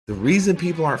The reason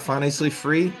people aren't financially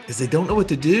free is they don't know what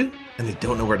to do and they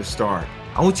don't know where to start.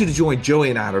 I want you to join Joey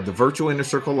and I at the Virtual Inner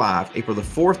Circle Live, April the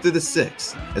 4th through the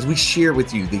 6th, as we share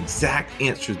with you the exact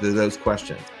answers to those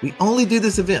questions. We only do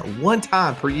this event one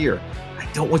time per year. I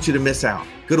don't want you to miss out.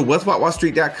 Go to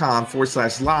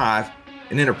wealthwithoutwallstreet.com/live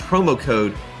and enter promo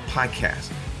code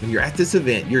podcast. When you're at this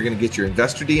event, you're going to get your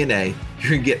investor DNA. You're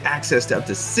going to get access to up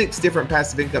to 6 different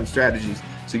passive income strategies.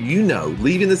 So you know,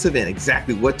 leaving this event,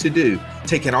 exactly what to do,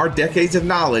 taking our decades of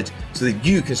knowledge so that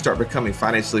you can start becoming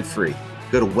financially free.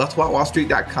 Go to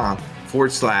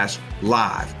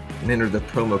wealthwithoutwallstreet.com/live and enter the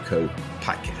promo code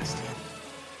podcast.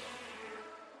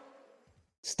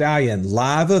 Stallion,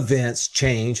 live events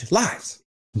change lives.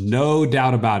 No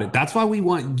doubt about it. That's why we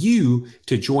want you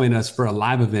to join us for a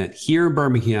live event here in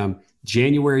Birmingham,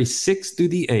 January 6th through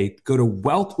the 8th. Go to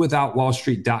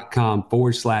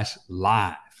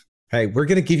wealthwithoutwallstreet.com/live. Hey, we're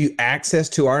going to give you access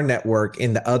to our network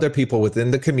and the other people within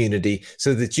the community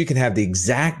so that you can have the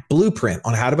exact blueprint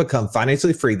on how to become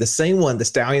financially free, the same one that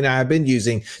Stallion and I have been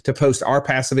using to post our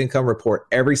passive income report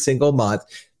every single month.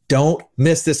 Don't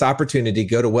miss this opportunity.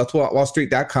 Go to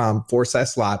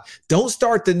wealthwithoutwallstreet.com/live. Don't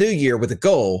start the new year with a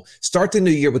goal. Start the new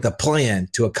year with a plan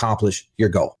to accomplish your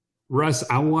goal. Russ,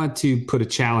 I want to put a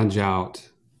challenge out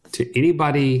to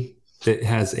anybody that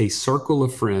has a circle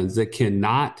of friends that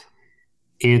cannot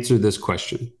answer this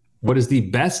question. What is the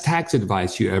best tax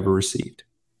advice you ever received?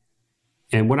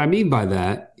 And what I mean by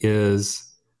that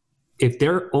is if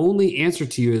their only answer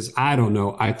to you is, I don't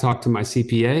know, I talked to my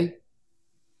CPA,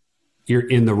 you're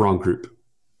in the wrong group.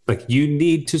 Like, you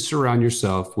need to surround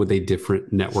yourself with a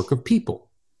different network of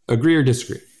people. Agree or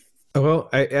disagree? Well,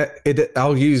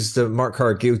 I'll use the Mark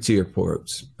Cargiuti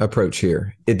approach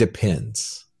here. It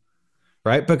depends,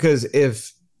 right? Because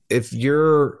if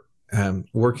you're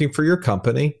working for your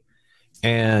company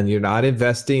and you're not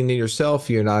investing in yourself,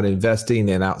 you're not investing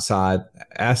in outside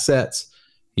assets,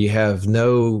 you have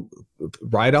no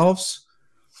write-offs,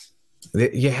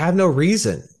 you have no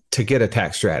reason to get a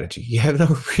tax strategy. You have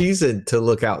no reason to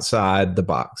look outside the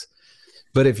box.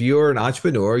 But if you're an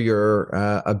entrepreneur, you're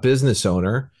a business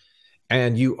owner,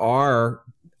 and you are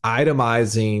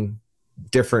itemizing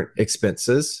different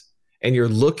expenses, and you're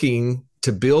looking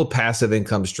to build passive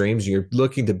income streams, you're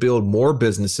looking to build more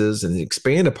businesses and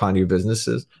expand upon your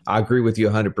businesses, I agree with you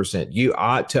 100%. You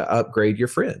ought to upgrade your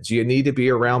friends. You need to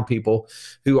be around people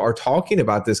who are talking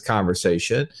about this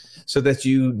conversation so that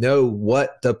you know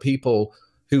what the people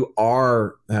who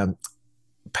are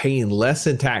paying less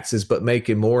in taxes but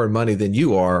making more in money than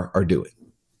you are doing.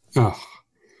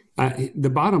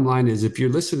 The bottom line is, if you're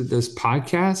listening to this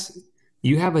podcast,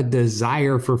 you have a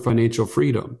desire for financial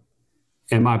freedom.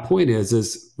 And my point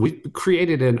is we've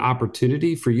created an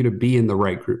opportunity for you to be in the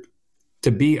right group,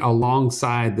 to be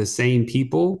alongside the same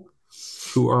people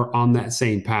who are on that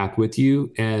same path with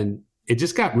you. And it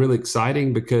just got really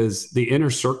exciting because the Inner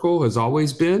Circle has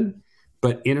always been,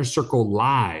 but Inner Circle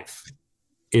Live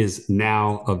is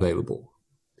now available.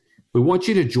 We want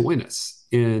you to join us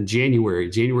in January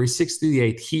 6th through the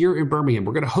 8th here in Birmingham.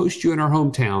 We're going to host you in our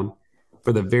hometown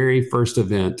for the very first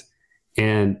event.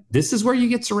 And this is where you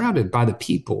get surrounded by the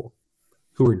people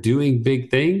who are doing big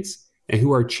things and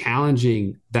who are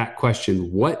challenging that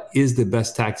question, what is the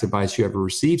best tax advice you ever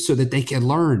received, so that they can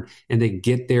learn and they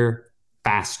get there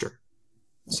faster.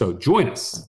 So join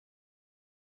us.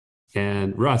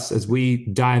 And Russ, as we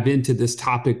dive into this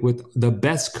topic with the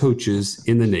best coaches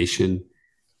in the nation,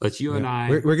 let's and I.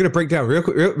 We're going to break down real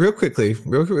quickly. Oh,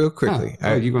 you're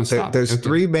going to stop. There's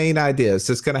 3 main ideas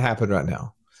that's going to happen right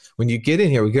now. When you get in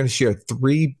here, we're going to share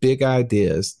 3 big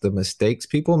ideas: the mistakes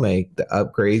people make, the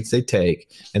upgrades they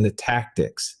take, and the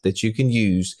tactics that you can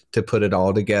use to put it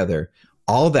all together.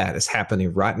 All that is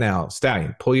happening right now.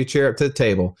 Stallion, pull your chair up to the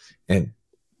table and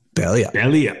belly up.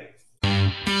 Belly up.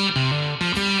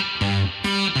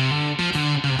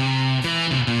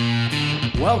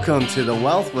 Welcome to the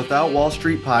Wealth Without Wall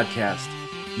Street podcast,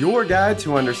 your guide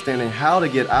to understanding how to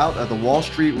get out of the Wall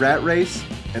Street rat race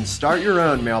and start your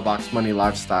own mailbox money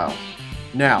lifestyle.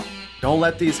 Now, don't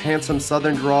let these handsome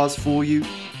Southern draws fool you.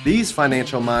 These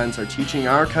financial minds are teaching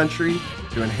our country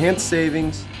to enhance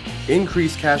savings,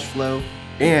 increase cash flow,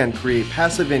 and create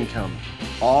passive income,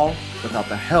 all without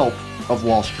the help of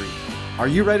Wall Street. Are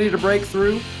you ready to break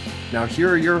through? Now here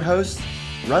are your hosts,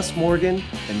 Russ Morgan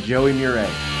and Joey Murray.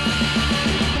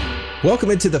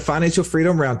 Welcome into the Financial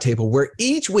Freedom Roundtable, where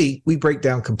each week we break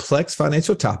down complex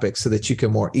financial topics so that you can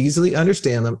more easily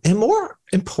understand them and, more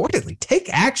importantly, take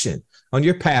action on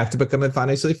your path to becoming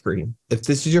financially free. If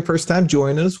this is your first time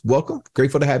joining us, welcome.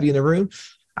 Grateful to have you in the room.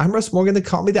 I'm Russ Morgan. They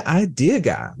call me the idea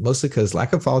guy, mostly because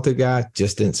lack of follow-through guy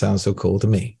just didn't sound so cool to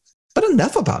me. But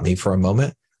enough about me for a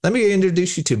moment. let me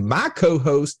introduce you to my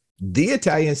co-host, the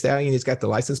Italian Stallion. He's got the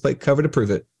license plate cover to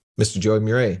prove it, Mr. Joey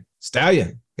Murray.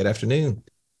 Stallion, good afternoon.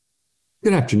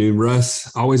 Good afternoon,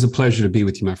 Russ. Always a pleasure to be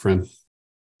with you, my friend.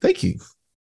 Thank you.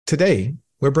 Today,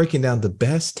 we're breaking down the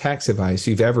best tax advice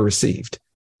you've ever received.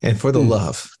 And for the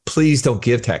love, please don't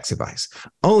give tax advice.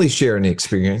 Only share an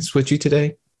experience with you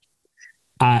today.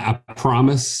 I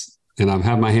promise, and I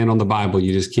have my hand on the Bible.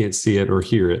 You just can't see it or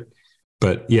hear it.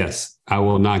 But yes, I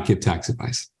will not give tax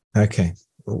advice. Okay.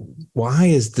 Why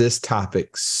is this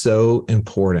topic so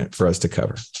important for us to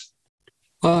cover?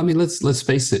 Well, I mean, let's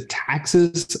face it.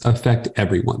 Taxes affect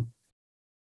everyone.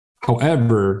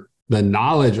 However, the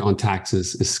knowledge on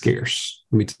taxes is scarce.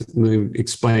 Let me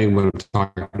explain what I'm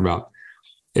talking about.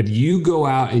 If you go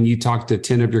out and you talk to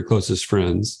 10 of your closest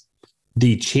friends,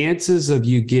 the chances of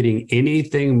you getting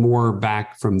anything more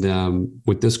back from them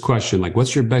with this question, like,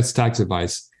 what's your best tax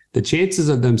advice? The chances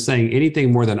of them saying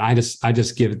anything more than I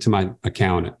just give it to my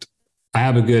accountant. I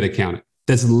have a good accountant.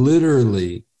 That's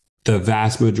literally the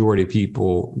vast majority of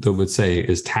people that would say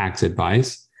is tax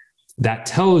advice. That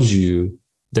tells you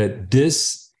that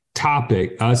this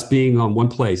topic, us being on one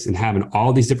place and having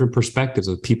all these different perspectives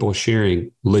of people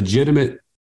sharing legitimate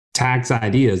tax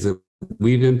ideas that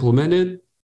we've implemented,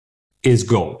 is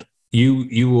gold.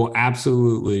 You will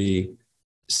absolutely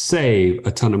save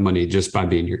a ton of money just by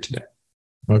being here today.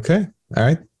 Okay. All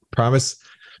right. Promise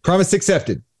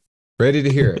accepted. Ready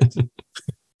to hear it.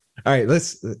 All right.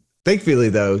 Thankfully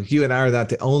though, you and I are not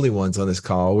the only ones on this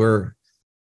call. We're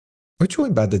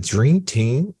joined by the dream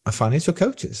team of financial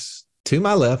coaches. To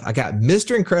my left, I got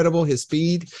Mr. Incredible. His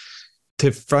speed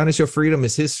to financial freedom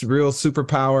is his real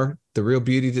superpower. The real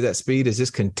beauty to that speed is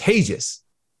just contagious.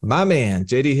 My man,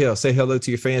 JD Hill. Say hello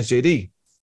to your fans, JD.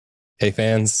 Hey,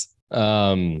 fans.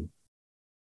 Thank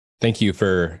you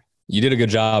you did a good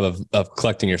job of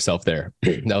collecting yourself there.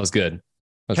 That was good. That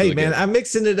was hey, really man, good. I'm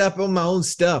mixing it up on my own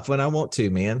stuff when I want to,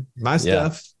 man. My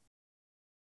stuff.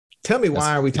 Tell me,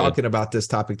 why are we talking about this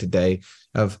topic today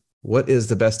of what is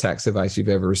the best tax advice you've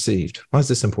ever received? Why is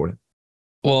this important?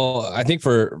 Well, I think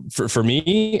for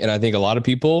me, and I think a lot of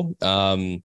people,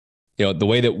 the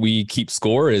way that we keep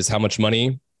score is how much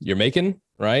money you're making,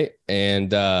 right?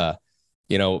 And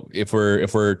if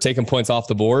we're taking points off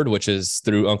the board, which is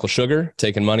through Uncle Sugar,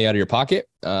 taking money out of your pocket,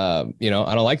 I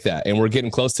don't like that. And we're getting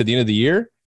close to the end of the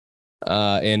year,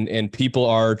 and people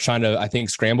are trying to, I think,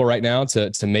 scramble right now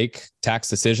to make tax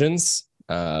decisions,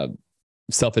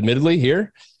 self-admittedly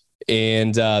here.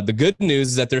 And the good news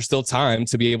is that there's still time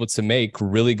to be able to make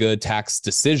really good tax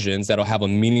decisions that'll have a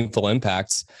meaningful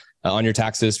impact on your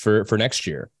taxes for next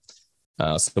year.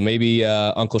 So maybe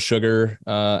Uncle Sugar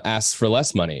asks for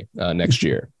less money next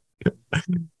year.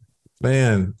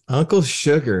 Man, Uncle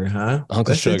Sugar, huh?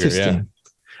 Uncle That's Sugar,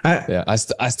 yeah.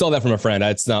 I stole that from a friend.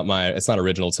 It's not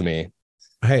original to me.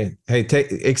 Hey,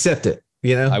 accept it.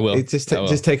 I will.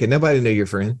 Just take it. Nobody knew your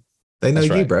friend. They know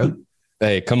That's you, right. bro.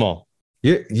 Hey, come on.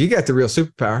 You got the real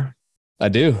superpower. I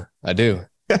do.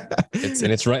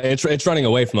 It's running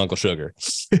away from Uncle Sugar.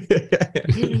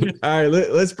 All right,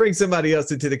 let's bring somebody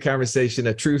else into the conversation.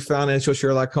 A true financial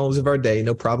Sherlock Holmes of our day.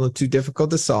 No problem too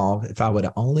difficult to solve. If I would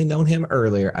have only known him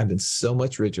earlier, I'd been so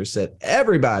much richer. Said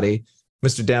everybody,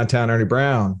 Mr. Downtown Ernie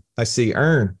Brown. I see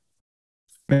Ern.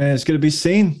 Man, it's good to be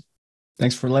seen.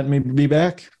 Thanks for letting me be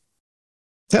back.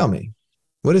 Tell me,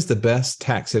 what is the best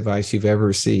tax advice you've ever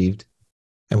received?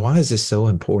 And why is this so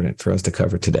important for us to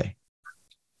cover today?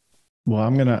 Well,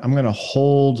 I'm gonna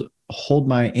hold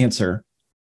my answer,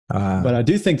 but I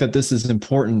do think that this is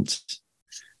important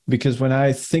because when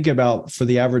I think about, for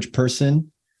the average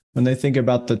person, when they think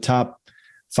about the top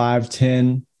 5,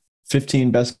 10,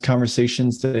 15 best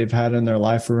conversations that they've had in their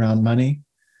life around money,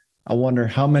 I wonder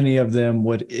how many of them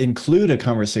would include a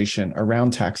conversation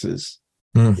around taxes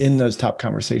in those top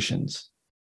conversations,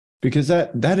 because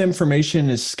that information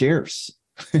is scarce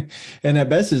and at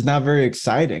best is not very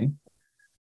exciting.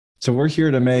 So we're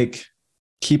here to make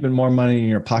keeping more money in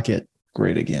your pocket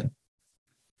great again.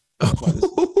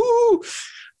 Oh,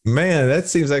 man, that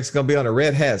seems like it's going to be on a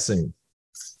red hat soon.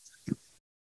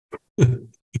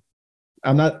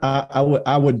 I'm not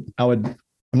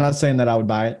saying that I would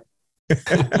buy it.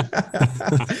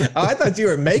 Oh, I thought you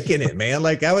were making it, man.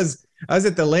 Like I was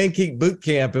at the Land Geek boot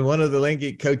camp, and one of the Land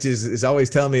Geek coaches is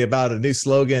always telling me about a new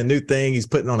slogan, a new thing he's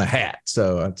putting on a hat.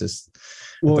 So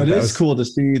it is cool to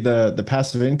see the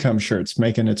passive income shirts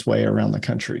making its way around the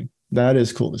country. That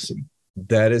is cool to see.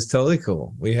 That is totally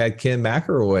cool. We had Ken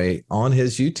McElroy on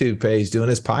his YouTube page doing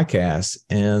his podcast,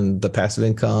 and the passive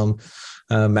income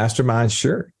mastermind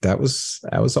shirt. That was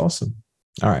awesome.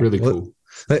 All right, Really cool.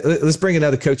 Let's bring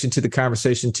another coach into the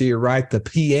conversation to your right, the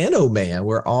piano man.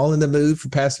 We're all in the mood for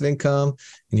passive income,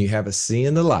 and you have a C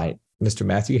in the light, Mr.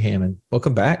 Matthew Hammond.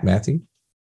 Welcome back, Matthew.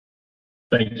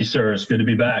 Thank you, sir. It's good to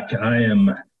be back. I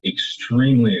am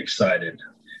extremely excited.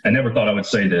 I never thought I would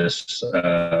say this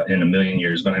in a million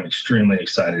years, but I'm extremely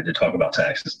excited to talk about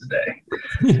taxes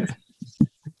today.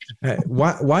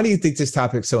 Why do you think this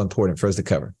topic is so important for us to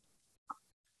cover?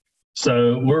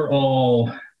 So we're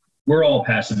all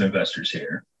passive investors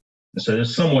here. So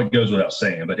this somewhat goes without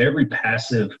saying, but every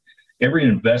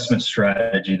investment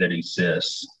strategy that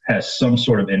exists has some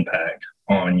sort of impact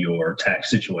on your tax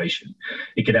situation.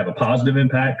 It could have a positive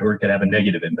impact or it could have a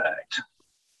negative impact.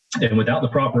 And without the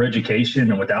proper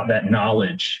education and without that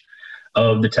knowledge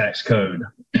of the tax code,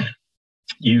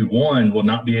 you, one, will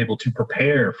not be able to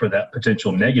prepare for that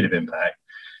potential negative impact.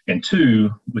 And two,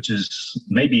 which is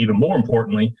maybe even more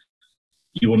importantly,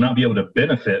 you will not be able to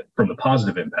benefit from the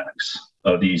positive impacts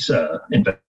of these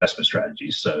investment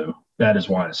strategies. So that is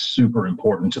why it's super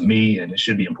important to me, and it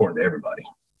should be important to everybody.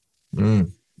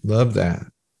 Love that.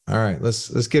 All right,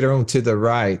 let's get on to the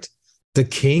right. The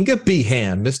king of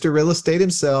Behan, Mr. Real Estate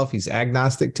himself. He's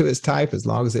agnostic to his type as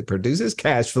long as it produces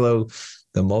cash flow.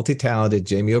 The multi-talented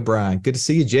Jamie O'Brien. Good to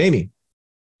see you, Jamie.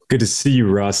 Good to see you,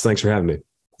 Russ. Thanks for having me.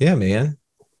 Yeah, man.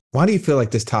 Why do you feel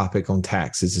like this topic on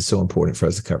taxes is so important for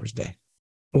us to cover today?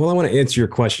 Well, I want to answer your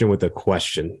question with a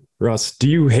question. Russ, do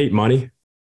you hate money?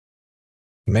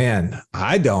 Man,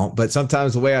 I don't, but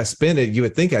sometimes the way I spend it, you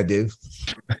would think I do.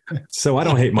 So I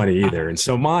don't hate money either. And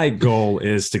so my goal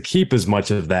is to keep as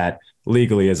much of that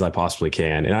legally as I possibly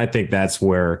can. And I think that's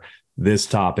where this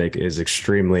topic is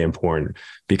extremely important,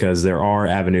 because there are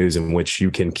avenues in which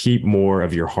you can keep more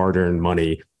of your hard-earned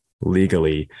money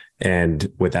legally.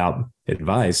 And without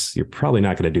advice, you're probably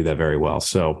not going to do that very well.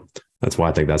 So that's why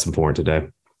I think that's important today.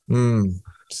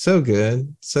 So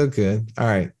good. So good. All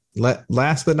right.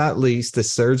 Last but not least, the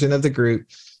surgeon of the group.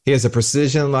 He has a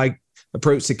precision-like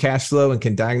approach to cash flow and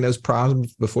can diagnose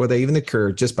problems before they even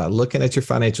occur just by looking at your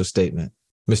financial statement.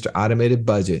 Mr. Automated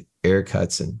Budget, Eric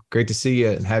Hudson. Great to see you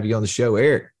and have you on the show,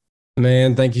 Eric.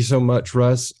 Man, thank you so much,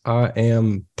 Russ. I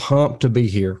am pumped to be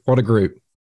here. What a group.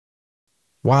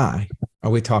 Why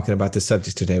are we talking about this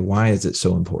subject today? Why is it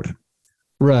so important?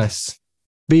 Russ,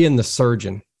 being the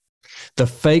surgeon, the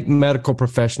fake medical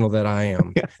professional that I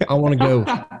am, I want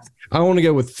to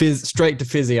go with straight to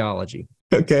physiology.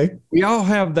 Okay. We all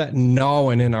have that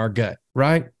gnawing in our gut,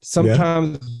 right?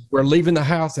 Sometimes we're leaving the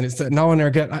house and it's that gnawing in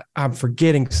our gut. I'm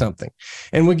forgetting something.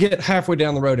 And we get halfway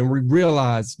down the road and we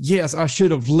realize, yes, I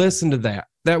should have listened to that.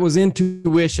 That was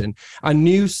intuition. I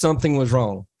knew something was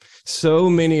wrong. So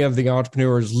many of the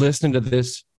entrepreneurs listening to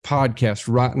this podcast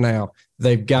right now,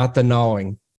 they've got the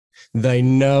gnawing. They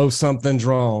know something's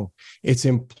wrong. It's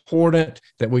important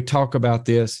that we talk about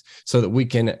this so that we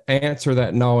can answer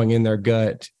that gnawing in their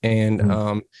gut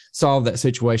and solve that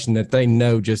situation that they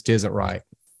know just isn't right.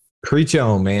 Preach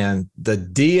on, man. The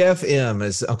DFM,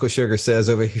 as Uncle Sugar says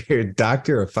over here,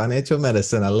 Doctor of Financial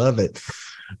Medicine. I love it.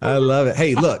 I love it.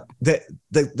 Hey, look,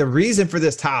 the reason for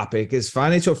this topic is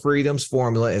Financial Freedom's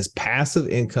formula is passive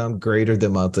income greater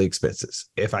than monthly expenses.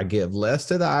 If I give less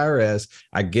to the IRS,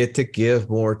 I get to give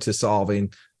more to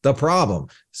solving the problem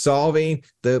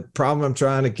I'm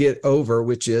trying to get over,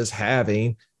 which is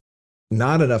having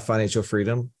not enough financial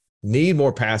freedom, need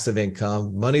more passive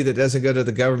income, money that doesn't go to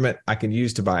the government. I can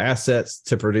use to buy assets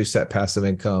to produce that passive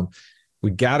income. We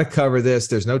got to cover this.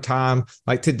 There's no time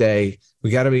like today.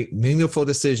 We got to make meaningful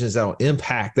decisions that will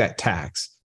impact that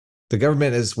tax. The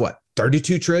government is what,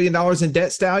 $32 trillion in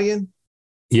debt, Stallion?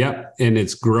 Yep. And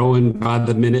it's growing by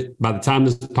the minute. By the time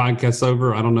this podcast's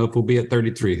over, I don't know if we'll be at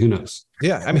 33. Who knows?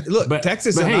 Yeah. I mean, look,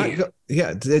 taxes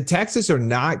the taxes are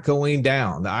not going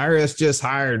down. The IRS just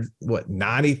hired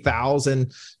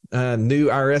 90,000 new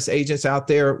IRS agents out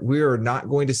there. We are not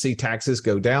going to see taxes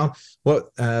go down.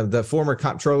 What the former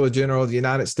Comptroller General of the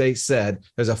United States said,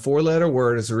 there's a 4-letter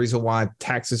word as the reason why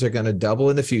taxes are going to double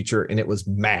in the future, and it was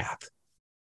math.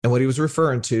 And what he was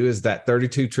referring to is that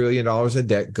 $32 trillion in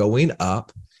debt going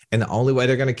up, and the only way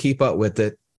they're going to keep up with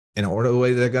it, and the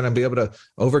way they're going to be able to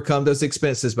overcome those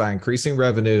expenses by increasing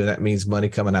revenue, and that means money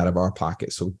coming out of our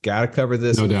pockets. So we've got to cover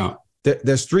this. No doubt.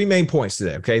 There's 3 main points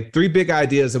today, okay? 3 big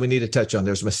ideas that we need to touch on.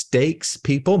 There's mistakes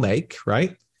people make,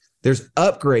 right? There's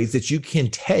upgrades that you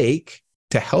can take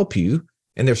to help you,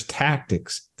 and there's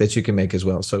tactics that you can make as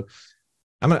well. So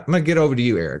I'm gonna get over to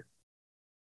you, Eric,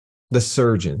 the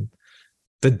surgeon,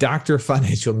 the doctor of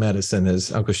financial medicine,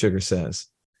 as Uncle Sugar says.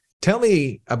 Tell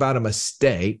me about a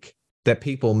mistake that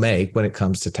people make when it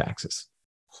comes to taxes.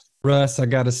 Russ, I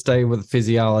got to stay with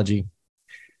physiology.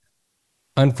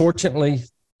 Unfortunately,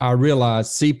 I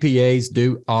realized CPAs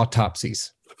do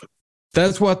autopsies.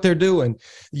 That's what they're doing.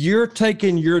 You're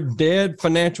taking your dead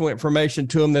financial information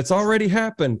to them that's already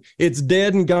happened. It's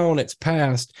dead and gone. It's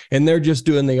past, and they're just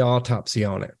doing the autopsy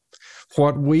on it.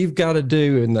 What we've got to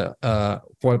do, and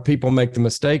what people make the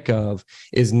mistake of,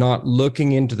 is not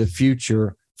looking into the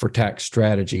future for tax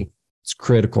strategy. It's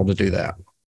critical to do that.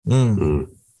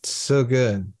 So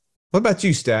good. What about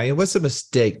you, Stallion? What's the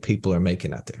mistake people are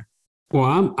making out there?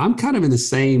 Well, I'm kind of in the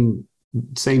same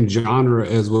genre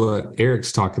as what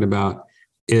Eric's talking about.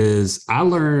 Is I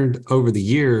learned over the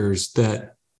years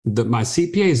that my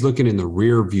CPA is looking in the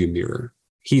rear view mirror.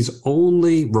 He's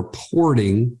only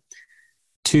reporting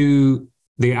to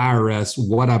the IRS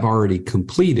what I've already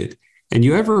completed. And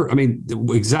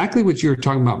exactly what you were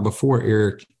talking about before,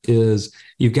 Eric, is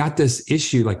you've got this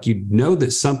issue, like, you know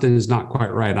that something is not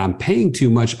quite right. I'm paying too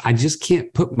much. I just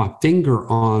can't put my finger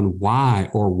on why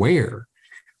or where.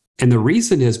 And the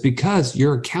reason is because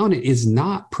your accountant is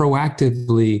not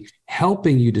proactively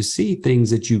helping you to see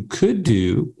things that you could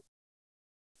do.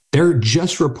 They're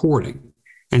just reporting.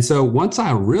 And so once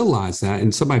I realized that,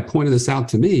 and somebody pointed this out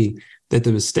to me, that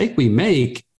the mistake we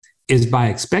make is by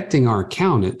expecting our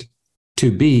accountant to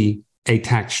be a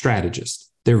tax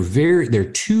strategist.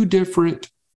 They're two different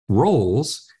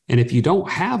roles. And if you don't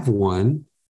have one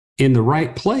in the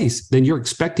right place, then you're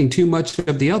expecting too much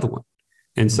of the other one.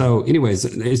 And so anyways,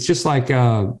 it's just like,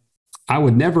 I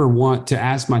would never want to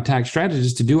ask my tax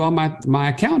strategist to do all my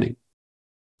accounting.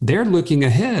 They're looking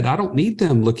ahead. I don't need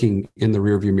them looking in the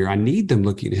rearview mirror. I need them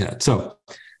looking ahead. So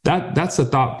that's the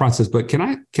thought process. But can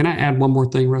I add one more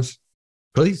thing, Russ?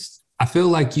 Please. I feel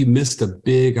like you missed a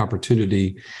big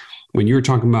opportunity when you were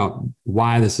talking about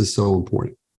why this is so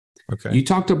important. Okay. You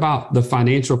talked about the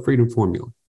financial freedom formula,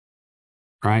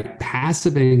 right?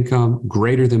 Passive income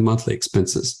greater than monthly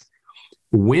expenses.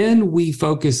 When we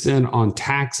focus in on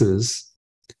taxes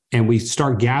and we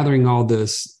start gathering all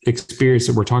this experience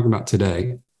that we're talking about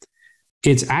today,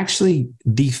 it's actually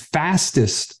the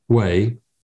fastest way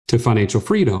to financial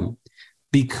freedom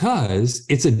because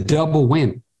it's a double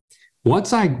win.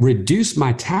 Once I reduce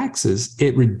my taxes,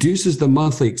 it reduces the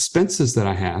monthly expenses that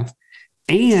I have,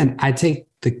 and I take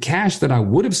the cash that I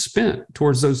would have spent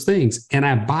towards those things and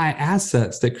I buy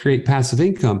assets that create passive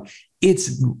income.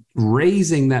 It's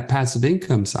raising that passive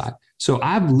income side. So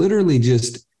I've literally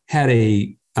just had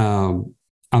a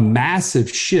massive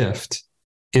shift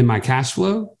in my cash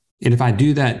flow. And if I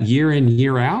do that year in,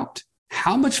 year out,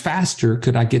 how much faster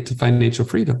could I get to financial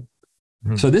freedom?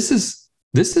 Mm-hmm. So this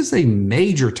is a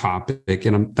major topic,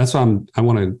 and that's why I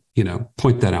want to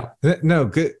point that out. No,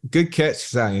 good catch,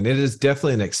 Zion. It is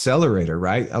definitely an accelerator,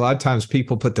 right? A lot of times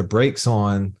people put the brakes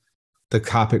on the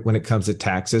topic when it comes to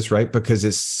taxes, right? Because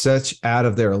it's such out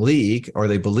of their league, or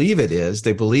they believe it is.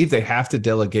 They believe they have to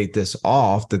delegate this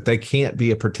off, that they can't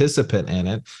be a participant in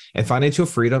it. And financial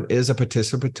freedom is a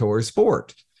participatory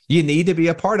sport. You need to be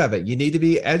a part of it. You need to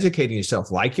be educating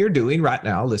yourself like you're doing right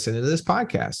now, listening to this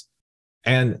podcast.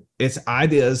 And it's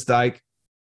ideas like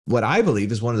what I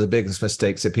believe is one of the biggest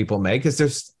mistakes that people make is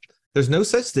there's no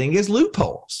such thing as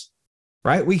loopholes,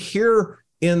 right? We hear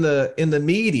in the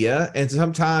media and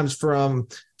sometimes from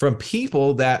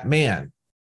people that, man,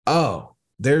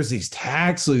 there's these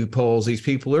tax loopholes these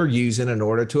people are using in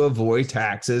order to avoid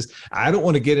taxes. I don't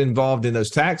want to get involved in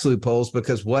those tax loopholes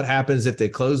because what happens if they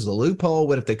close the loophole?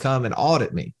 What if they come and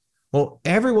audit me? Well,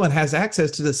 everyone has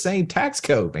access to the same tax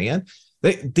code, man.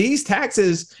 These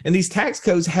taxes and these tax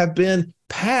codes have been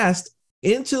passed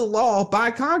into law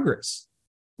by Congress.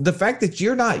 The fact that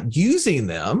you're not using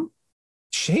them,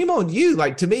 shame on you.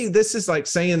 Like, to me, this is like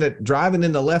saying that driving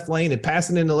in the left lane and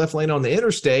passing in the left lane on the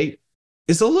interstate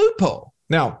is a loophole.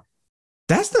 Now,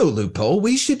 that's no loophole.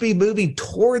 We should be moving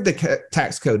toward the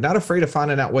tax code, not afraid of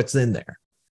finding out what's in there.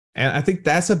 And I think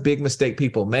that's a big mistake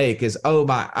people make is,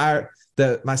 my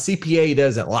CPA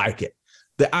doesn't like it.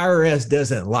 The IRS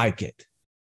doesn't like it.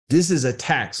 This is a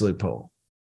tax loophole.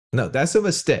 No, that's a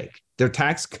mistake. They're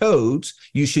tax codes.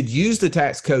 You should use the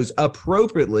tax codes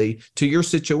appropriately to your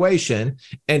situation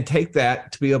and take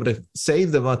that to be able to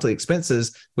save the monthly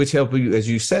expenses, which help you, as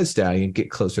you said, Stallion,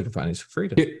 get closer to financial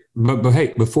freedom. But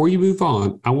hey, before you move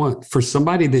on, I want for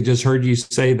somebody that just heard you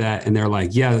say that and they're like,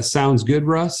 yeah, that sounds good,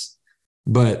 Russ,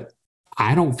 but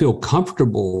I don't feel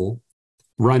comfortable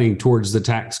running towards the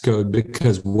tax code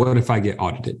because what if I get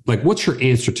audited? Like, what's your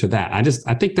answer to that?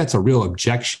 I think that's a real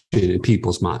objection in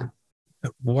people's mind.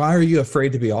 Why are you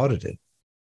afraid to be audited?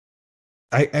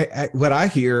 What I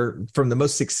hear from the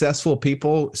most successful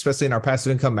people, especially in our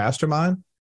passive income mastermind,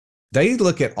 they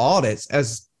look at audits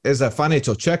as a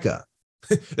financial checkup.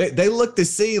 They look to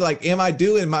see, like, am I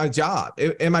doing my job?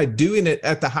 Am I doing it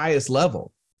at the highest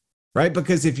level? right?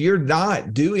 Because if you're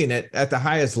not doing it at the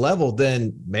highest level,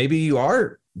 then maybe you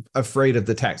are afraid of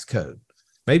the tax code.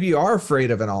 Maybe you are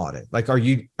afraid of an audit. Like, are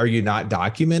you not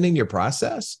documenting your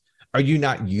process? Are you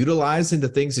not utilizing the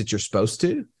things that you're supposed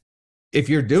to? If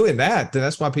you're doing that, then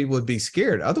that's why people would be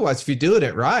scared. Otherwise, if you're doing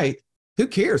it right, who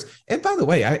cares? And by the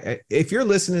way, if you're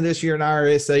listening to this, you're an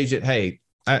IRS agent, hey,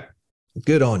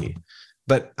 good on you.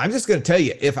 But I'm just going to tell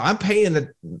you, if I'm paying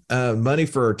the money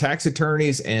for tax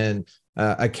attorneys and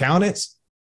accountants,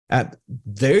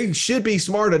 they should be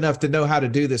smart enough to know how to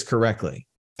do this correctly.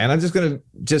 And I'm just going to,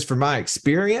 just from my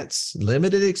experience,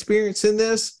 limited experience in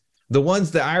this, the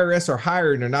ones the IRS are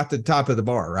hiring are not the top of the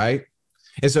bar, right?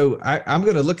 And so I'm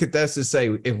going to look at this and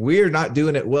say, if we're not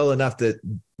doing it well enough that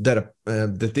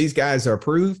these guys are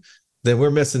approved, then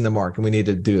we're missing the mark and we need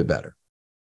to do it better.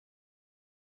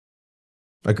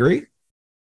 Agree?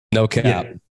 No cap.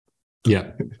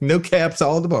 Yeah. No caps,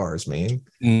 all the bars, man.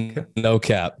 No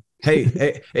cap.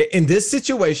 Hey, in this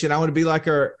situation, I want to be like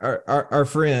our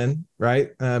friend, right?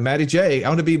 Matty J. I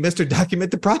want to be Mr.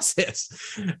 Document the Process.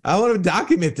 I want to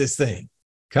document this thing.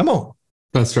 Come on.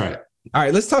 That's right. All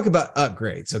right, let's talk about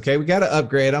upgrades. Okay, we got to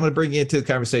upgrade. I'm going to bring you into the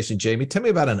conversation, Jamie. Tell me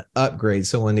about an upgrade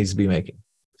someone needs to be making.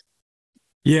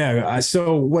 Yeah.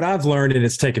 So what I've learned, and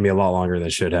it's taken me a lot longer than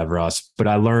it should have, Russ, but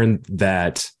I learned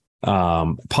that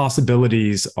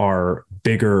possibilities are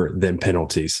bigger than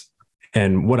penalties.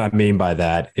 And what I mean by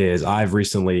that is I've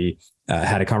recently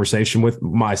had a conversation with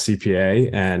my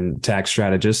CPA and tax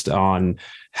strategist on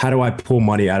how do I pull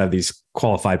money out of these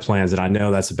qualified plans. And I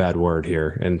know that's a bad word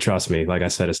here. And trust me, like I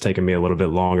said, it's taken me a little bit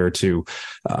longer to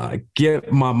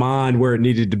get my mind where it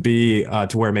needed to be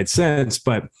to where it made sense.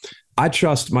 But I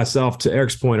trust myself, to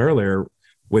Eric's point earlier,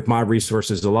 with my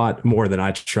resources a lot more than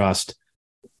I trust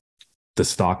the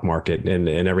stock market and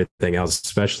everything else,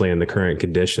 especially in the current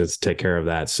conditions, to take care of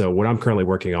that. So what I'm currently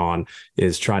working on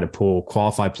is trying to pull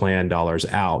qualified plan dollars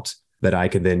out that I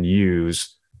can then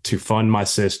use to fund my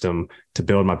system, to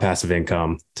build my passive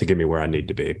income, to get me where I need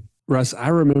to be. Russ, I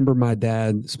remember my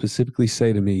dad specifically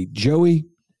say to me, Joey,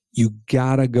 you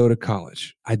gotta go to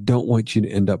college. I don't want you to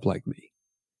end up like me.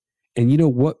 And you know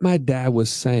what my dad was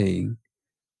saying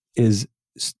is,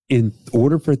 in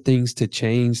order for things to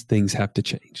change, things have to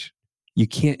change. You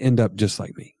can't end up just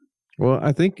like me. Well,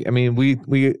 I think,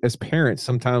 we as parents,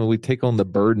 sometimes we take on the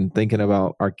burden thinking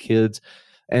about our kids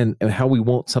and how we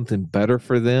want something better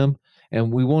for them.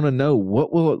 And we want to know,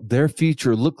 what will their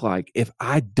future look like if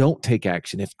I don't take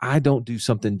action, if I don't do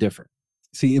something different?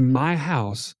 See, in my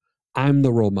house, I'm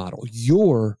the role model.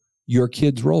 You're your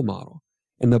kid's role model.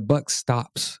 And the buck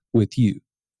stops with you.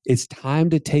 It's time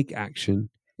to take action.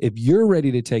 If you're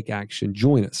ready to take action,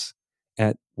 join us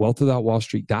at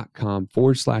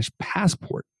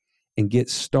wealthwithoutwallstreet.com/passport and get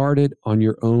started on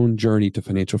your own journey to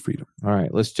financial freedom. All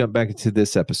right, let's jump back into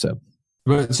this episode.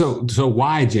 But so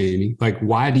why, Jamie? Like,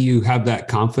 why do you have that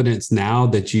confidence now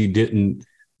that you didn't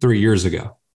 3 years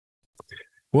ago?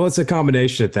 Well, it's a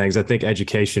combination of things. I think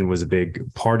education was a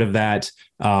big part of that.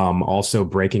 Also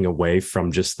breaking away from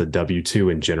just the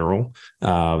W-2 in general.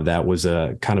 That was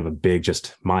a kind of a big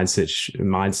just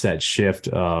mindset shift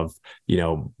of,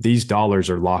 these dollars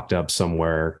are locked up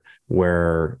somewhere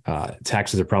where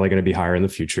taxes are probably going to be higher in the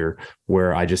future,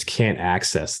 where I just can't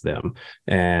access them.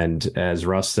 And as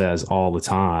Russ says all the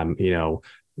time,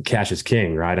 cash is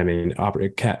king, right? I mean,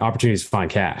 opportunities to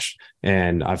find cash.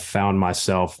 And I've found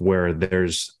myself where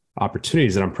there's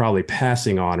opportunities that I'm probably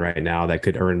passing on right now that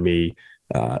could earn me,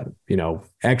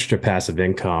 extra passive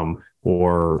income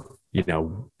or,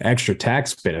 extra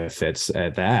tax benefits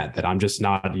at that I'm just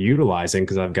not utilizing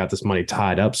because I've got this money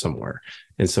tied up somewhere.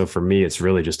 And so for me, it's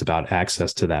really just about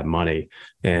access to that money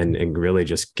and really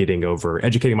just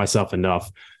educating myself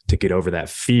enough to get over that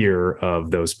fear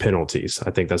of those penalties.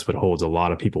 I think that's what holds a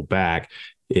lot of people back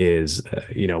is,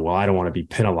 well, I don't want to be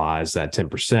penalized at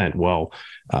 10%. Well,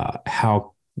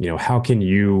 how can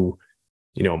you,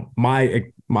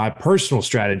 my personal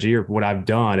strategy or what I've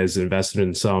done is invested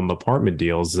in some apartment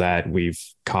deals that we've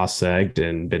cost segged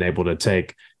and been able to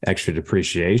take extra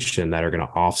depreciation that are going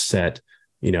to offset,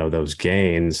 those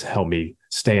gains, help me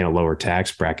stay in a lower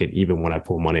tax bracket, even when I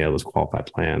pull money out of those qualified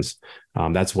plans.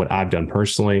 That's what I've done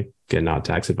personally. Again, not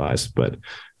tax advice, but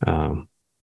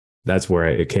that's where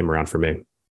it came around for me.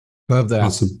 Love that.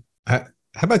 Awesome. How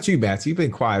about you, Matthew? You've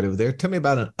been quiet over there. Tell me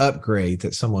about an upgrade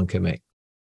that someone can make.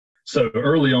 So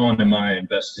early on in my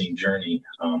investing journey,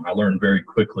 I learned very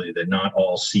quickly that not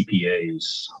all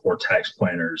CPAs or tax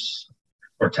planners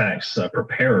or tax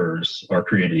preparers are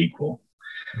created equal.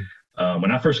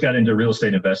 When I first got into real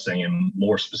estate investing and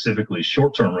more specifically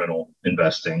short-term rental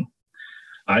investing,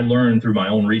 I learned through my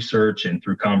own research and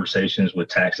through conversations with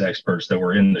tax experts that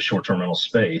were in the short-term rental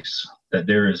space that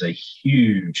there is a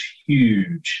huge,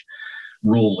 huge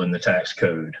rule in the tax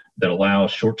code that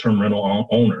allows short-term rental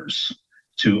owners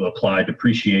to apply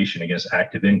depreciation against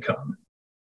active income.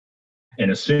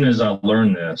 And as soon as I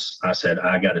learned this, I said,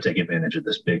 I got to take advantage of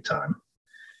this big time.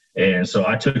 And so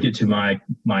I took it to my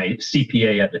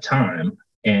CPA at the time,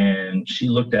 and she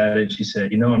looked at it and she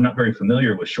said, I'm not very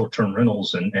familiar with short-term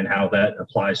rentals and how that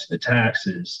applies to the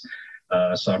taxes.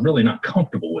 So I'm really not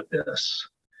comfortable with this.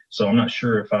 So I'm not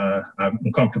sure if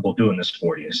I'm comfortable doing this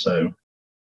for you. So,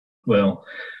 well,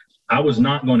 I was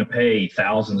not going to pay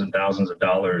thousands and thousands of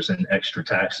dollars in extra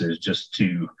taxes just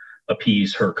to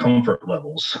appease her comfort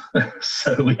levels.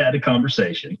 So we had a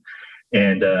conversation,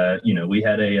 and we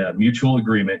had a mutual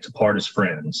agreement to part as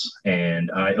friends. And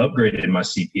I upgraded my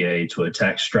CPA to a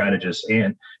tax strategist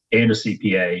and a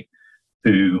CPA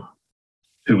who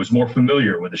was more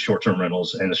familiar with the short-term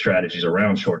rentals and the strategies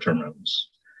around short-term rentals.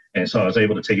 And so I was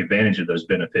able to take advantage of those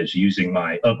benefits using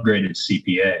my upgraded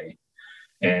CPA.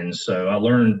 And so I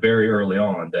learned very early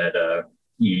on that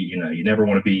you never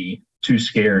want to be too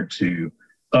scared to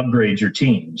upgrade your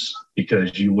teams,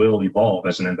 because you will evolve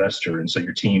as an investor, and so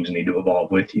your teams need to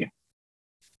evolve with you.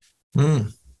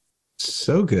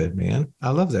 So good, man. I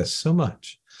love that so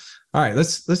much. All right,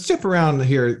 let's jump around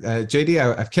here.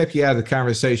 JD, I've kept you out of the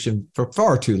conversation for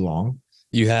far too long.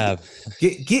 You have.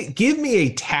 Give me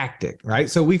a tactic, right?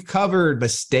 So we've covered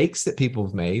mistakes that people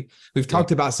have made. We've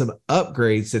talked about some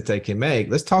upgrades that they can make.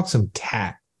 Let's talk some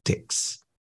tactics.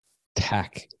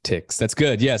 Tactics. That's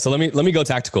good. Yeah. So let me go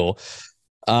tactical.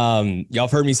 Y'all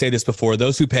have heard me say this before.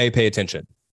 Those who pay attention.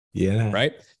 Yeah.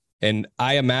 Right. And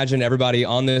I imagine everybody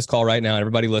on this call right now,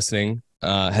 everybody listening,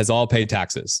 has all paid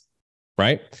taxes.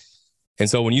 Right. And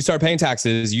so when you start paying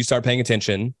taxes, you start paying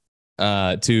attention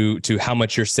to how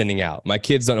much you're sending out. My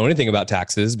kids don't know anything about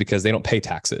taxes because they don't pay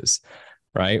taxes,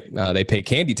 right? They pay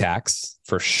candy tax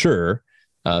for sure.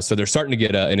 So they're starting to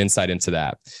get an insight into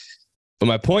that. But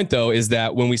my point though, is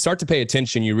that when we start to pay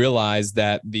attention, you realize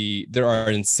that there are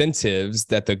incentives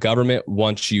that the government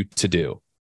wants you to do,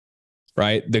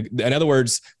 right? In other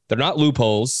words, they're not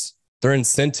loopholes. They're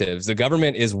incentives. The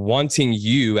government is wanting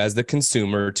you as the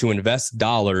consumer to invest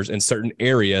dollars in certain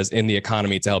areas in the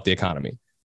economy to help the economy.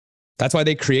 That's why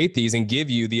they create these and give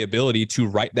you the ability to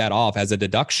write that off as a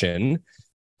deduction,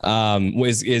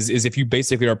 is if you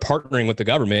basically are partnering with the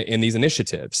government in these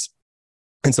initiatives.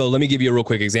 And so let me give you a real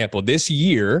quick example. This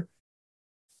year,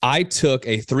 I took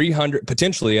a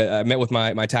I met with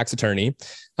my tax attorney,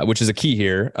 which is a key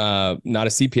here, not a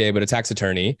CPA, but a tax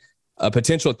attorney, a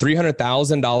potential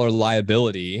 $300,000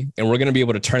 liability. And we're going to be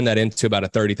able to turn that into about a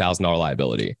 $30,000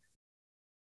 liability.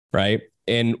 Right.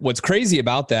 And what's crazy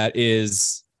about that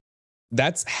is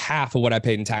that's half of what I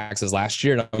paid in taxes last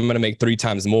year. And I'm going to make 3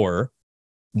 times more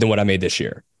than what I made this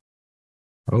year.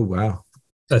 Oh, wow.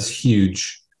 That's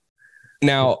huge.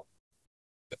 Now,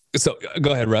 so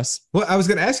go ahead, Russ. Well, I was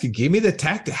going to ask you, give me the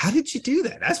tactic. How did you do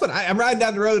that? That's what I'm riding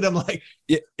down the road. I'm like,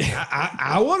 yeah,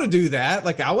 I want to do that.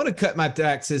 Like, I want to cut my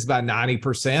taxes by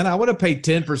 90%. I want to pay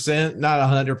 10%, not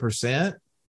 100%.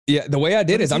 Yeah. The way I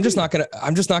did is I'm just not going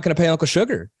to pay Uncle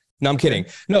Sugar. No, I'm kidding.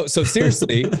 No. So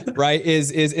seriously, right. Is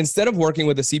instead of working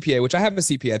with a CPA, which I have a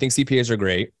CPA, I think CPAs are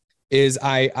great, is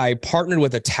I partnered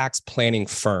with a tax planning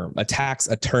firm, a tax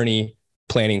attorney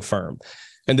planning firm.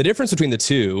 And the difference between the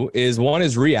two is one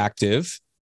is reactive,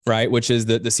 right? Which is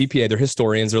the CPA, they're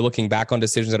historians, they're looking back on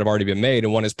decisions that have already been made.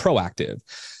 And one is proactive.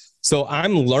 So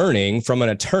I'm learning from an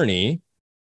attorney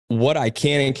what I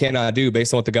can and cannot do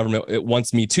based on what the government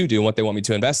wants me to do and what they want me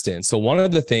to invest in. So one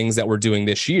of the things that we're doing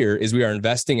this year is we are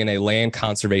investing in a land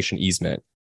conservation easement.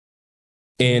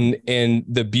 And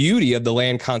the beauty of the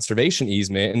land conservation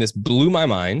easement, and this blew my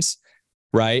mind,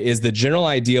 right, is the general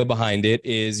idea behind it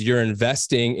is you're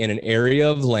investing in an area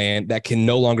of land that can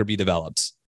no longer be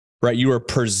developed, right? You are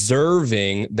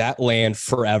preserving that land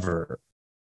forever.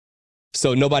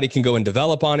 So nobody can go and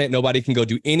develop on it. Nobody can go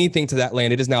do anything to that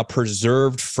land. It is now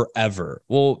preserved forever.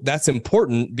 Well, that's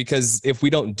important because if we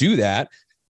don't do that,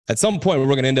 at some point, we're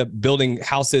going to end up building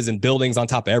houses and buildings on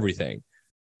top of everything,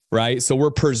 right? So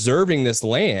we're preserving this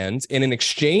land, and in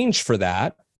exchange for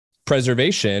that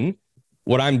preservation,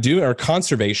 what I'm doing, or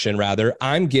conservation rather,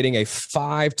 I'm getting a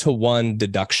 5-to-1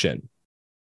 deduction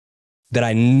that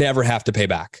I never have to pay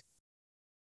back.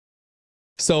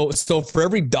 So for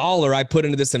every dollar I put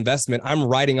into this investment, I'm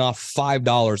writing off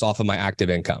 $5 off of my active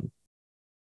income.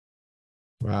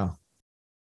 Wow.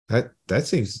 That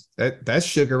seems that's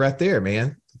sugar right there,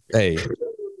 man. Hey,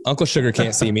 Uncle Sugar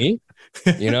can't see me,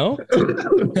 you know?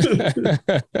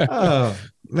 Oh,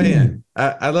 man,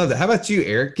 I love that. How about you,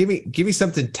 Eric? Give me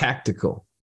something tactical.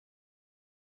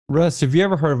 Russ, have you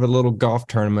ever heard of a little golf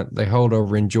tournament they hold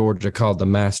over in Georgia called the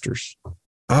Masters?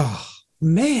 Oh,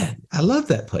 man, I love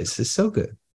that place. It's so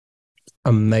good.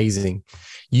 Amazing.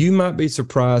 You might be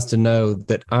surprised to know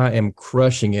that I am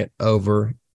crushing it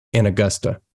over in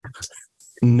Augusta.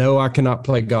 No, I cannot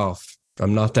play golf.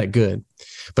 I'm not that good.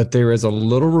 But there is a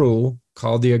little rule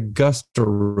called the Augusta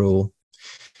rule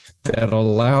that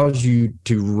allows you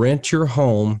to rent your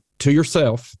home to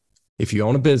yourself if you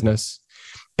own a business,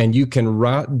 and you can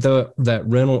write that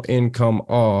rental income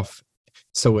off.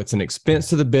 So it's an expense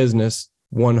to the business,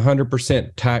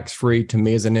 100% tax-free to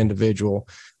me as an individual.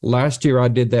 Last year, I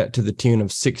did that to the tune of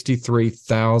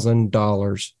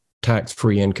 $63,000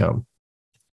 tax-free income.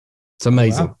 It's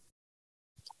amazing. Wow.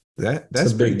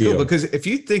 That's a big deal, because if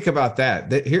you think about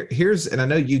that here's, and I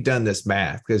know you've done this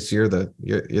math because you're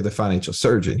the financial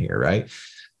surgeon here, right?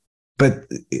 But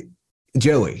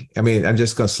Joey, I mean, I'm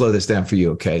just going to slow this down for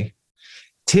you, okay?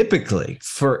 Typically,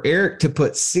 for Eric to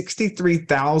put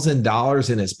 $63,000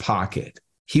 in his pocket,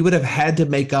 he would have had to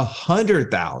make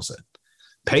 $100,000,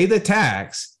 pay the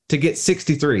tax to get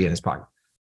 63 in his pocket.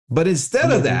 But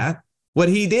instead of that, what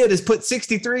he did is put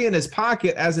 63 in his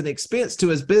pocket as an expense to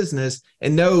his business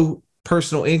and no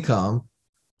personal income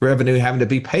revenue having to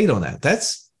be paid on that.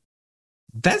 That's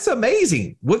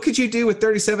amazing. What could you do with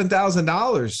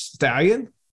 $37,000,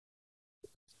 Stallion?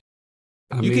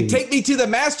 You could take me to the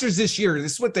Masters this year.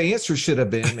 This is what the answer should have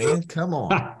been, man. Come on.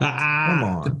 Come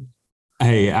on.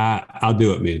 Hey, I'll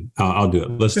do it, man. I'll do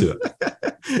it. Let's do it.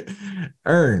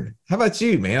 Ern, how about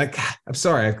you, man? I'm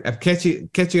sorry. I've catch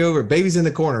you over. Baby's in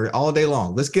the corner all day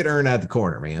long. Let's get Ern out of the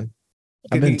corner, man.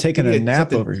 I've been taking a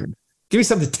nap over here. Give me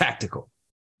something tactical.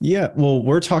 Yeah. Well,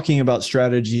 we're talking about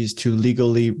strategies to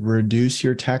legally reduce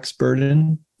your tax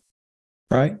burden,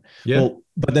 right? Yeah. Well,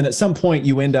 but then at some point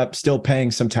you end up still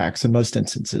paying some tax in most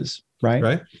instances, right?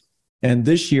 Right. And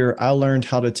this year I learned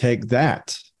how to take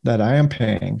that I am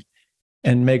paying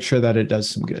and make sure that it does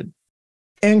some good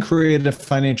and create a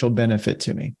financial benefit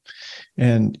to me.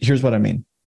 And here's what I mean.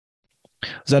 I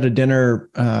was at a dinner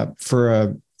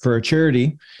for a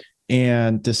charity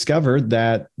and discovered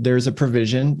that there's a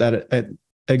provision that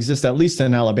exists, at least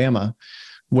in Alabama,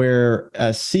 where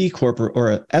a C corp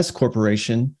or a S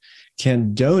corporation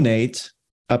can donate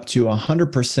up to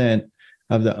 100%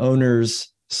 of the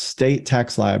owner's state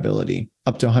tax liability,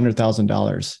 up to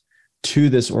 $100,000, to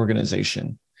this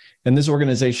organization. And this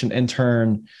organization, in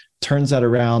turn, turns that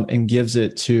around and gives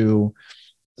it to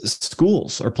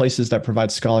schools or places that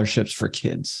provide scholarships for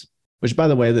kids, which, by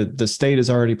the way, the state is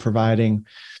already providing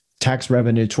tax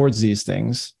revenue towards these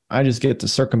things. I just get to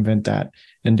circumvent that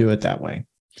and do it that way.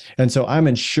 And so I'm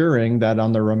ensuring that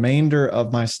on the remainder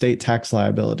of my state tax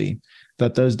liability,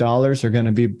 that those dollars are going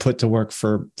to be put to work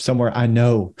for somewhere I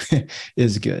know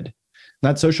is good.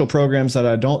 Not social programs that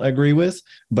I don't agree with,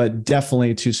 but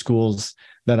definitely to schools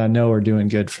that I know are doing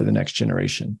good for the next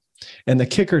generation. And the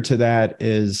kicker to that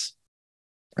is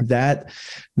that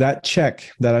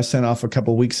check that I sent off a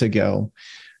couple of weeks ago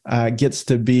gets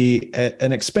to be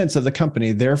an expense of the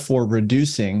company, therefore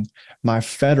reducing my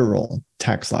federal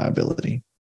tax liability.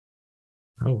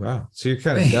 Oh, wow. So you're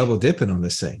kind of double dipping on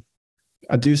this thing.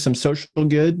 I do some social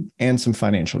good and some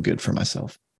financial good for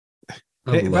myself.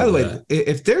 Hey, by the way,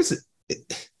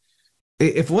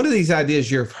 if one of these ideas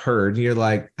you've heard, you're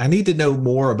like, I need to know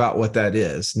more about what that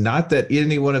is. Not that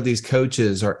any one of these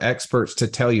coaches are experts to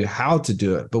tell you how to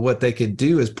do it, but what they can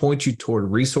do is point you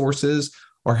toward resources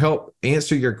or help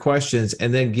answer your questions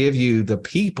and then give you the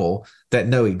people that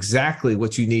know exactly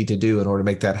what you need to do in order to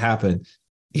make that happen.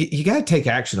 You got to take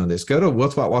action on this. Go to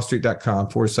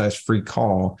wealthwithoutwallstreet.com/free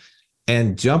call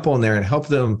and jump on there and help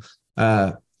them,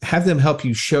 have them help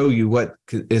you, show you what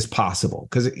is possible.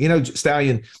 Because, you know,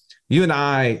 Stallion, you and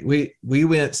I, we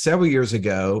went several years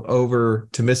ago over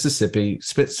to Mississippi,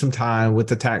 spent some time with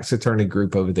the tax attorney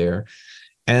group over there.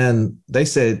 And they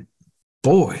said,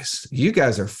 boys, you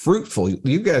guys are fruitful.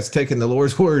 You guys taken the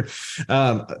Lord's word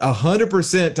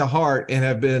 100% to heart and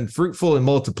have been fruitful and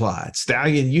multiplied.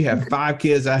 Stallion, you have 5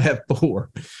 kids. I have 4.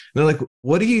 And they're like,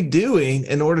 what are you doing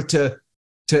in order to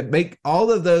make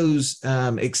all of those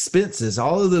expenses,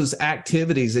 all of those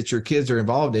activities that your kids are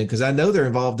involved in? Because I know they're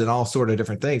involved in all sort of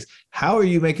different things. How are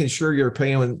you making sure you're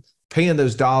paying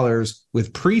those dollars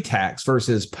with pre-tax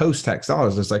versus post-tax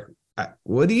dollars? It's like,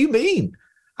 what do you mean?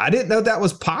 I didn't know that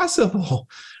was possible.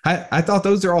 I thought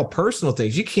those are all personal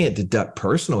things. You can't deduct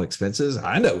personal expenses.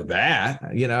 I know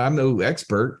that. You know, I'm no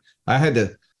expert. I had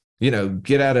to,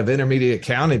 get out of intermediate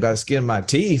accounting by the skin of my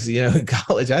teeth, in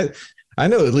college. I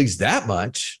know at least that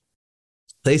much.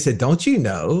 they said, don't you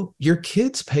know your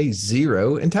kids pay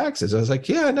zero in taxes? I was like,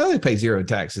 yeah, I know they pay zero in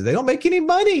taxes. They don't make any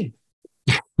money.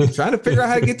 I'm trying to figure out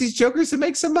how to get these jokers to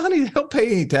make some money. They don't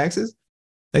pay any taxes.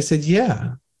 They said,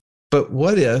 yeah, but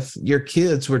what if your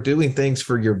kids were doing things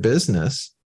for your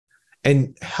business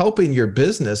and helping your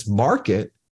business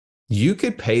market? You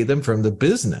could pay them from the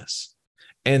business.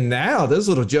 And now those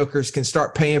little jokers can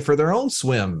start paying for their own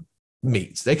swim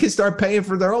meets. They can start paying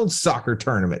for their own soccer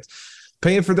tournaments,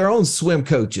 paying for their own swim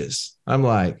coaches. I'm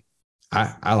like,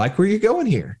 I like where you're going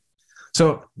here.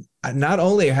 So not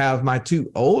only have my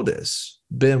two oldest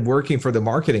been working for the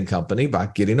marketing company by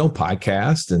getting on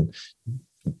podcasts and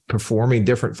performing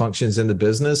different functions in the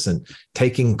business and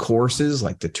taking courses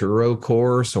like the Turo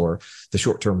course or the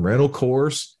short-term rental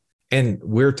course. And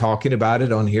we're talking about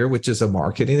it on here, which is a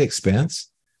marketing expense.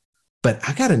 But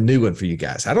I got a new one for you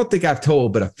guys. I don't think I've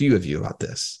told but a few of you about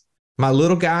this. My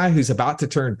little guy who's about to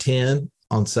turn 10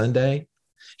 on Sunday,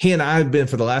 he and I have been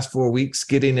for the last 4 weeks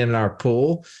getting in our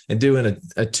pool and doing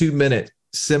a 2-minute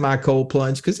semi-cold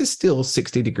plunge because it's still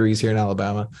 60 degrees here in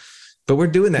Alabama. But we're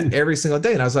doing that every single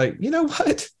day. And I was like, you know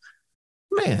what?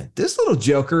 Man, this little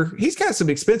joker, he's got some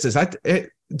expenses.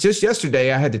 Just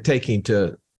yesterday, I had to take him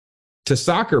to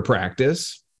soccer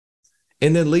practice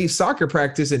and then leave soccer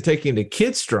practice and take him to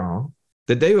Kid Strong.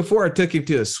 The day before, I took him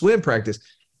to a swim practice.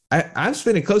 I'm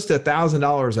spending close to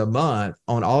 $1,000 a month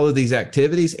on all of these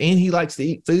activities, and he likes to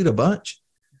eat food a bunch.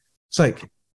 It's like,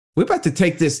 we're about to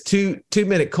take this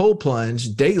 2-minute cold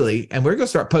plunge daily, and we're going to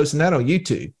start posting that on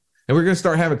YouTube. And we're going to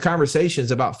start having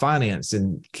conversations about finance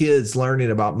and kids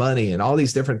learning about money and all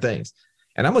these different things.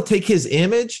 And I'm going to take his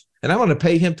image and I'm going to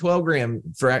pay him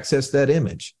 $12,000 for access to that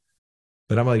image.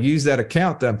 But I'm going to use that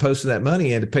account that I'm posting that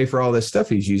money in to pay for all this stuff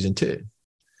he's using too.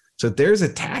 So there's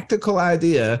a tactical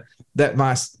idea that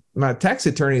my tax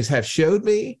attorneys have showed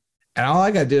me, and all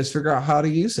I got to do is figure out how to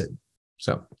use it.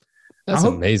 So that's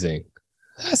amazing.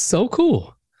 That's so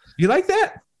cool. You like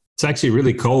that? It's actually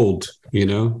really cold,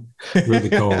 really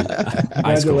cold.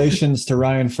 Congratulations to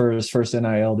Ryan for his first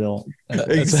NIL deal.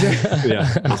 Exactly.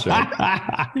 Yeah, that's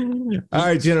right. All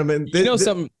right, gentlemen.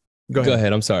 Something. Go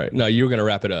ahead. I'm sorry. No, you were going to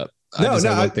wrap it up. I was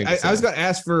going to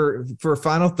ask for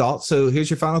final thoughts. So here's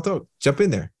your final thought. Jump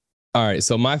in there. All right.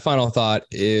 So my final thought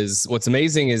is what's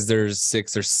amazing is there's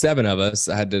 6 or 7 of us.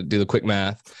 I had to do the quick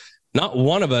math. Not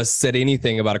one of us said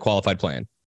anything about a qualified plan.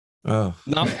 Oh,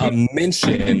 not a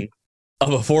mention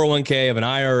of a 401k, of an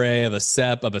IRA, of a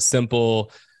SEP, of a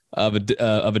simple, of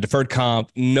a deferred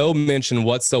comp. No mention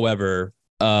whatsoever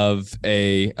of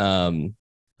a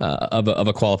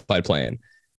qualified plan.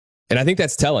 And I think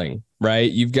that's telling, right?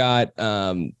 You've got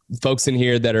folks in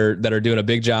here that are doing a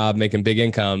big job, making big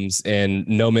incomes, and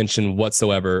no mention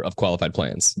whatsoever of qualified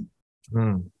plans.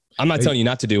 I'm not telling you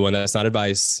not to do one. That's not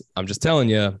advice. I'm just telling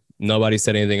you, nobody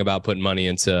said anything about putting money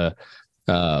into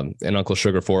an Uncle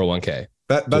Sugar 401k.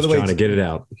 By the way, trying to get it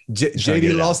out.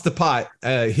 JD lost the pot.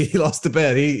 He lost the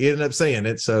bet. He ended up saying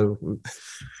it. So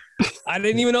I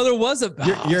didn't even know there was a.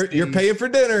 You're paying for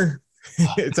dinner.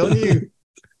 It's on you.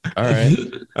 All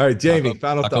right, Jamie.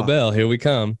 Final thought. Bell, here we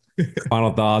come.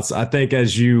 Final thoughts. I think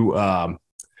as you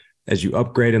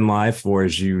upgrade in life, or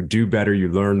as you do better, you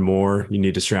learn more. You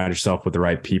need to surround yourself with the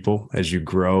right people. As you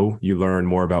grow, you learn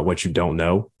more about what you don't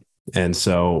know, and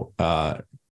so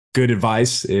good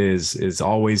advice is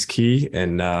always key.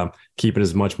 And keeping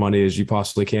as much money as you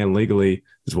possibly can legally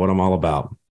is what I'm all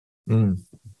about.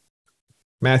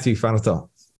 Matthew, final thought.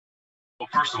 Well,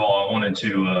 first of all, I wanted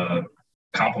to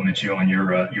compliment you on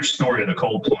your story of the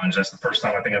cold plunge. That's the first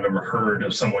time I think I've ever heard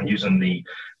of someone using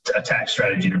a tax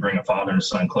strategy to bring a father and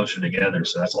son closer together.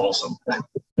 So that's awesome.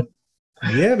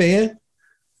 Yeah, man.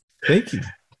 Thank you.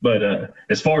 But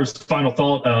as far as final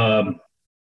thought,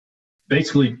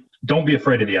 basically, don't be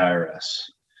afraid of the IRS.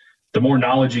 The more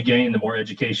knowledge you gain, the more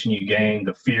education you gain,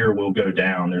 the fear will go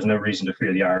down. There's no reason to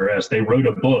fear the IRS. They wrote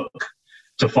a book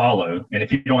to follow. And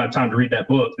if you don't have time to read that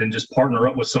book, then just partner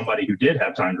up with somebody who did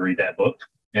have time to read that book,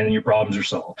 and then your problems are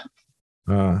solved.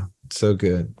 So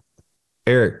good.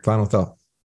 Eric, final thought.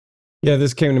 Yeah,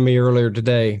 this came to me earlier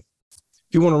today.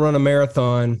 If you want to run a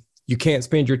marathon, you can't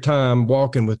spend your time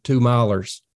walking with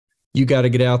 2-milers. You got to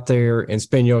get out there and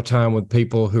spend your time with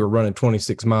people who are running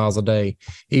 26 miles a day.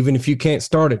 Even if you can't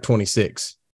start at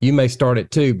 26, you may start at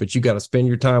 2, but you got to spend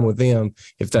your time with them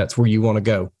if that's where you want to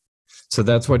go. So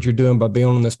that's what you're doing by being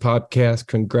on this podcast.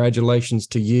 Congratulations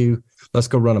to you. Let's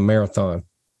go run a marathon.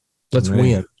 Let's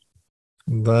win.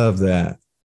 Love that.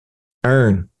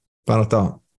 Ern, final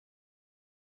thought.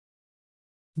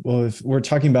 Well, if we're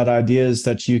talking about ideas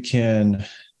that you can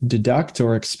deduct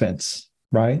or expense,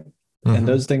 right? And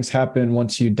those things happen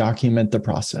once you document the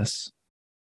process.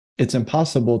 it's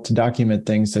impossible to document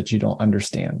things that you don't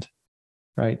understand,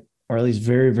 right? Or at least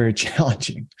very, very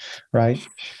challenging, right?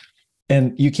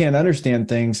 And you can't understand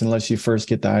things unless you first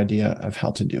get the idea of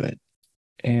how to do it.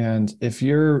 And if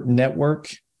your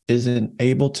network isn't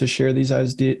able to share these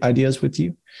ideas with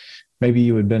you, maybe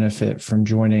you would benefit from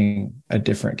joining a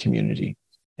different community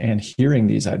and hearing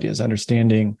these ideas,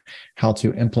 understanding how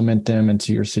to implement them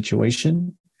into your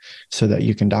situation so that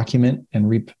you can document and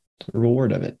reap the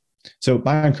reward of it. So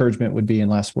my encouragement would be, in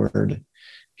last word,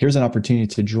 here's an opportunity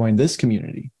to join this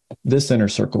community, this inner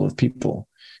circle of people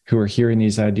who are hearing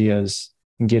these ideas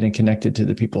and getting connected to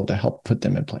the people to help put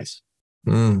them in place.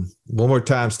 One more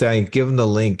time, Stallion, give them the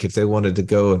link if they wanted to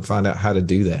go and find out how to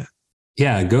do that.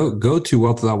 Yeah, go to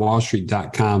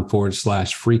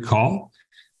wealthwithoutwallstreet.com/free call.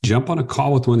 Jump on a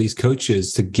call with one of these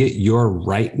coaches to get your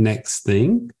right next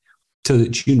thing so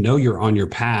that you know you're on your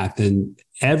path. And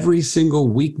every single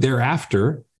week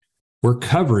thereafter, we're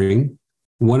covering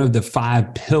one of the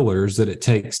 5 pillars that it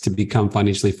takes to become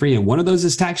financially free. And one of those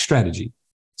is tax strategy.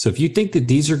 So if you think that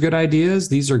these are good ideas,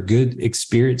 these are good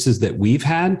experiences that we've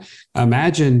had,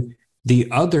 imagine the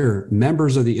other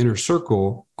members of the inner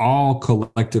circle all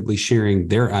collectively sharing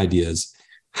their ideas.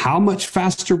 How much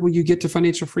faster will you get to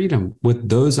financial freedom with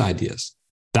those ideas?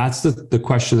 That's the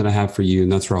question that I have for you.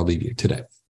 And that's where I'll leave you today.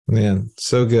 Man,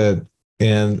 so good.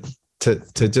 And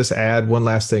to just add one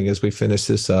last thing as we finish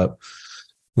this up,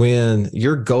 when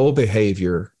your goal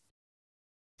behavior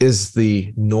is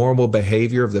the normal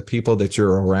behavior of the people that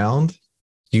you're around,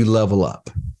 you level up.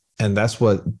 And that's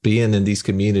what being in these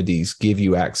communities give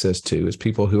you access to, is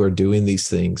people who are doing these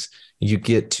things. You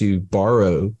get to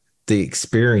borrow the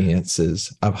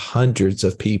experiences of hundreds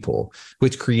of people,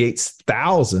 which creates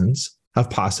thousands of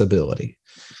possibility.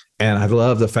 And I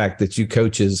love the fact that you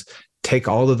coaches take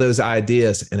all of those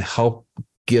ideas and help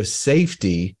give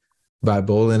safety by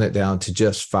boiling it down to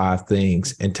just 5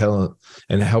 things and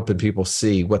helping people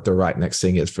see what the right next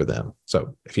thing is for them.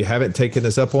 So if you haven't taken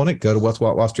us up on it, go to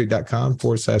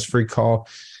wealthwithoutwallstreet.com/free call.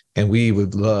 And we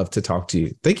would love to talk to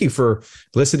you. Thank you for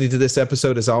listening to this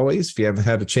episode. As always, if you haven't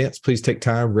had a chance, please take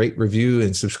time, rate, review,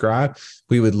 and subscribe.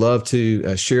 We would love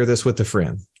to share this with a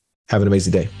friend. Have an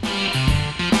amazing day.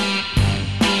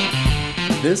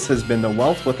 This has been the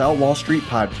Wealth Without Wall Street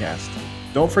podcast.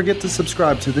 Don't forget to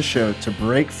subscribe to the show to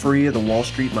break free of the Wall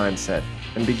Street mindset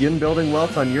and begin building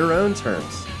wealth on your own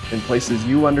terms in places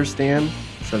you understand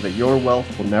so that your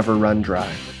wealth will never run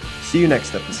dry. See you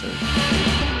next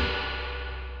episode.